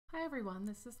Hi everyone,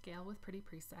 this is Gail with Pretty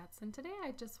Presets, and today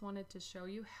I just wanted to show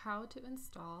you how to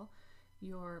install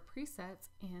your presets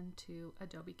into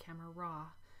Adobe Camera RAW,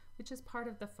 which is part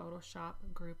of the Photoshop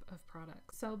group of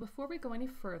products. So before we go any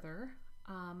further,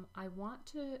 I want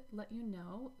to let you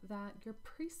know that your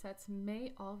presets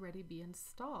may already be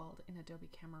installed in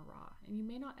Adobe Camera RAW, and you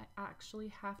may not actually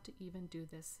have to even do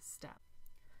this step.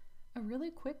 A really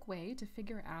quick way to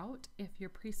figure out if your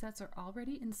presets are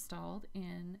already installed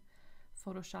in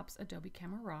Photoshop's Adobe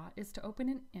Camera RAW is to open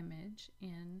an image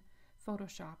in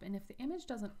Photoshop, and if the image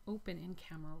doesn't open in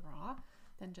Camera RAW,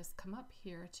 then just come up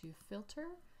here to Filter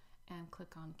and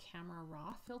click on Camera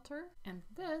RAW Filter, and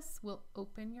this will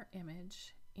open your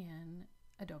image in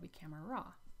Adobe Camera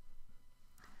RAW.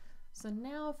 So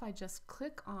now if I just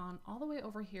click on all the way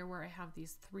over here where I have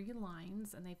these three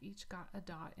lines and they've each got a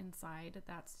dot inside,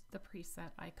 that's the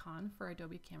preset icon for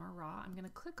Adobe Camera RAW. I'm going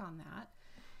to click on that,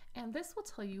 and this will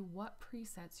tell you what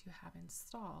presets you have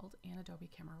installed in Adobe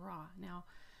Camera RAW. Now,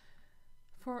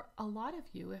 for a lot of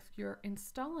you, if you're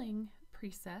installing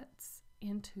presets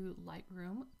into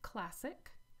Lightroom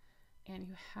Classic and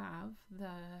you have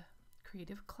the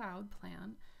Creative Cloud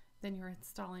plan, then you're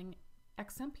installing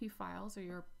XMP files, or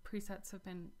your presets have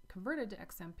been converted to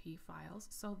XMP files,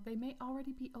 so they may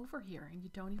already be over here and you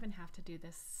don't even have to do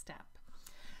this step.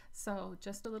 So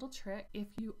just a little trick, if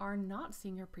you are not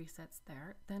seeing your presets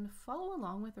there, then follow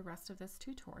along with the rest of this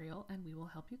tutorial and we will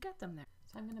help you get them there.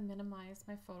 So I'm going to minimize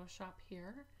my Photoshop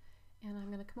here and I'm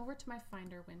going to come over to my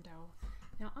Finder window.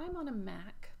 Now I'm on a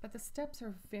Mac, but the steps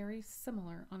are very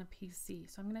similar on a PC,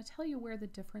 so I'm going to tell you where the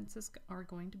differences are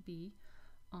going to be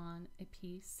on a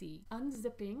PC.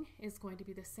 Unzipping is going to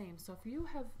be the same. So if you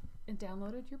have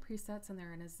downloaded your presets and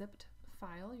they're in a zipped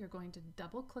file, you're going to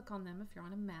double click on them if you're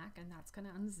on a Mac, and that's going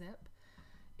to unzip.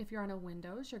 If you're on a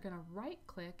Windows, you're going to right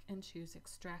click and choose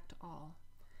Extract All,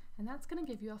 and that's going to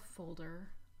give you a folder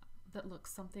that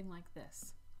looks something like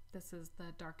this. This is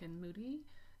the Dark and Moody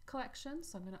collection,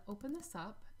 so I'm going to open this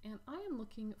up and I am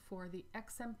looking for the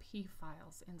XMP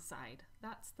files inside.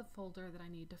 That's the folder that I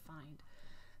need to find.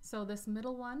 So this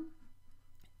middle one,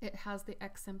 it has the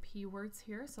XMP words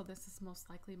here, so this is most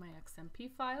likely my XMP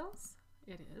files.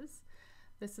 It is.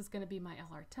 This is going to be my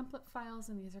LR template files,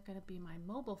 and these are going to be my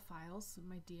mobile files,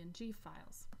 my DNG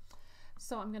files.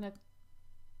 So I'm going to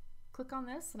click on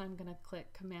this and I'm going to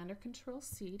click Command or Control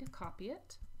C to copy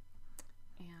it.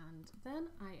 And then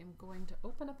I am going to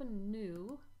open up a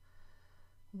new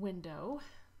window,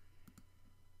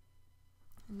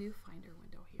 a new Finder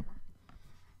window here.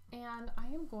 And I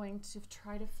am going to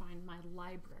try to find my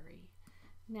library.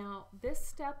 Now, this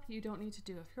step you don't need to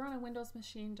do. If you're on a Windows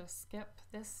machine, just skip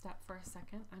this step for a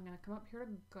second. I'm going to come up here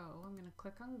to Go. I'm going to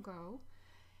click on Go,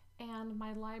 and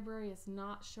my library is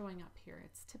not showing up here.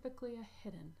 It's typically a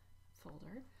hidden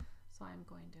folder. So I'm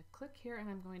going to click here and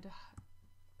I'm going to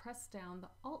press down the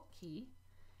Alt key,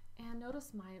 and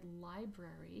notice my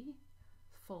library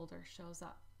folder shows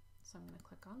up. So I'm going to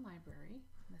click on Library.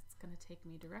 That's going to take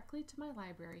me directly to my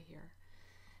library here.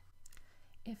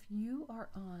 If you are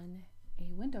on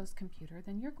a Windows computer,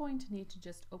 then you're going to need to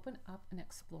just open up an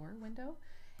Explorer window,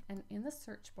 and in the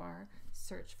search bar,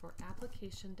 search for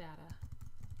Application Data.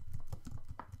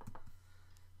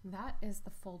 That is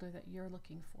the folder that you're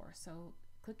looking for. So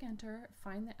click Enter,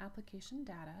 find the Application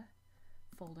Data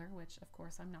folder, which of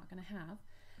course I'm not going to have,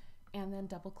 and then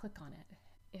double click on it.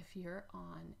 If you're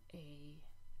on a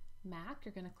Mac,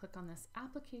 you're going to click on this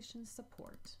Application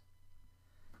Support.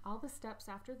 All the steps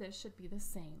after this should be the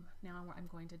same. Now I'm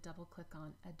going to double click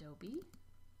on Adobe.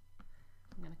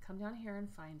 I'm going to come down here and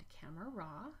find Camera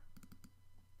RAW,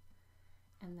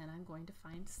 and then I'm going to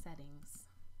find Settings.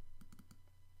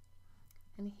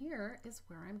 And here is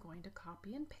where I'm going to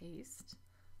copy and paste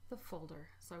the folder.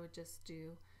 So I would just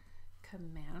do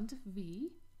Command V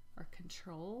or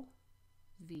Control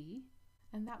V,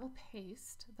 and that will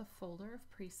paste the folder of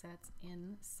presets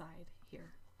inside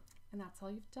here. And that's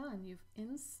all you've done. You've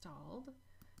installed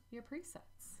your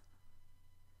presets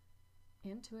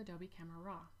into Adobe Camera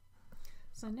RAW.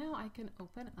 So now I can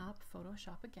open up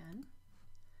Photoshop again,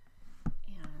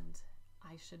 and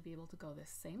I should be able to go this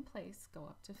same place, go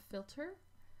up to Filter,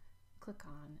 click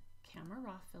on Camera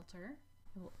RAW Filter.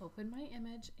 It will open my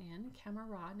image in Camera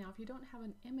RAW. Now if you don't have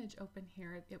an image open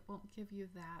here, it won't give you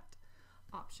that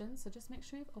option, so just make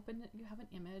sure you've opened it, you have an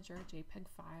image or a JPEG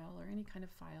file or any kind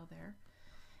of file there,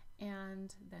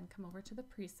 and then come over to the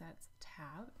Presets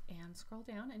tab and scroll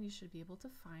down, and you should be able to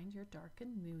find your Dark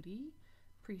and Moody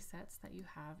presets that you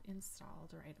have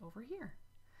installed right over here.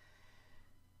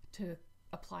 To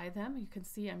apply them, you can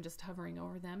see I'm just hovering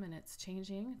over them and it's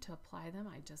changing. To apply them,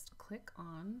 I just click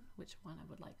on which one I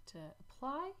would like to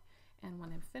apply, And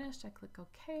when I'm finished, I click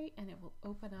OK, and it will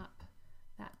open up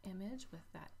that image with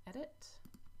that edit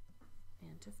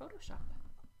into Photoshop.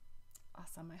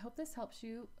 Awesome. I hope this helps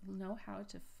you know how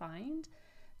to find,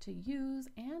 to use,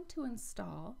 and to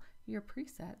install your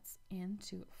presets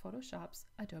into Photoshop's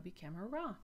Adobe Camera RAW.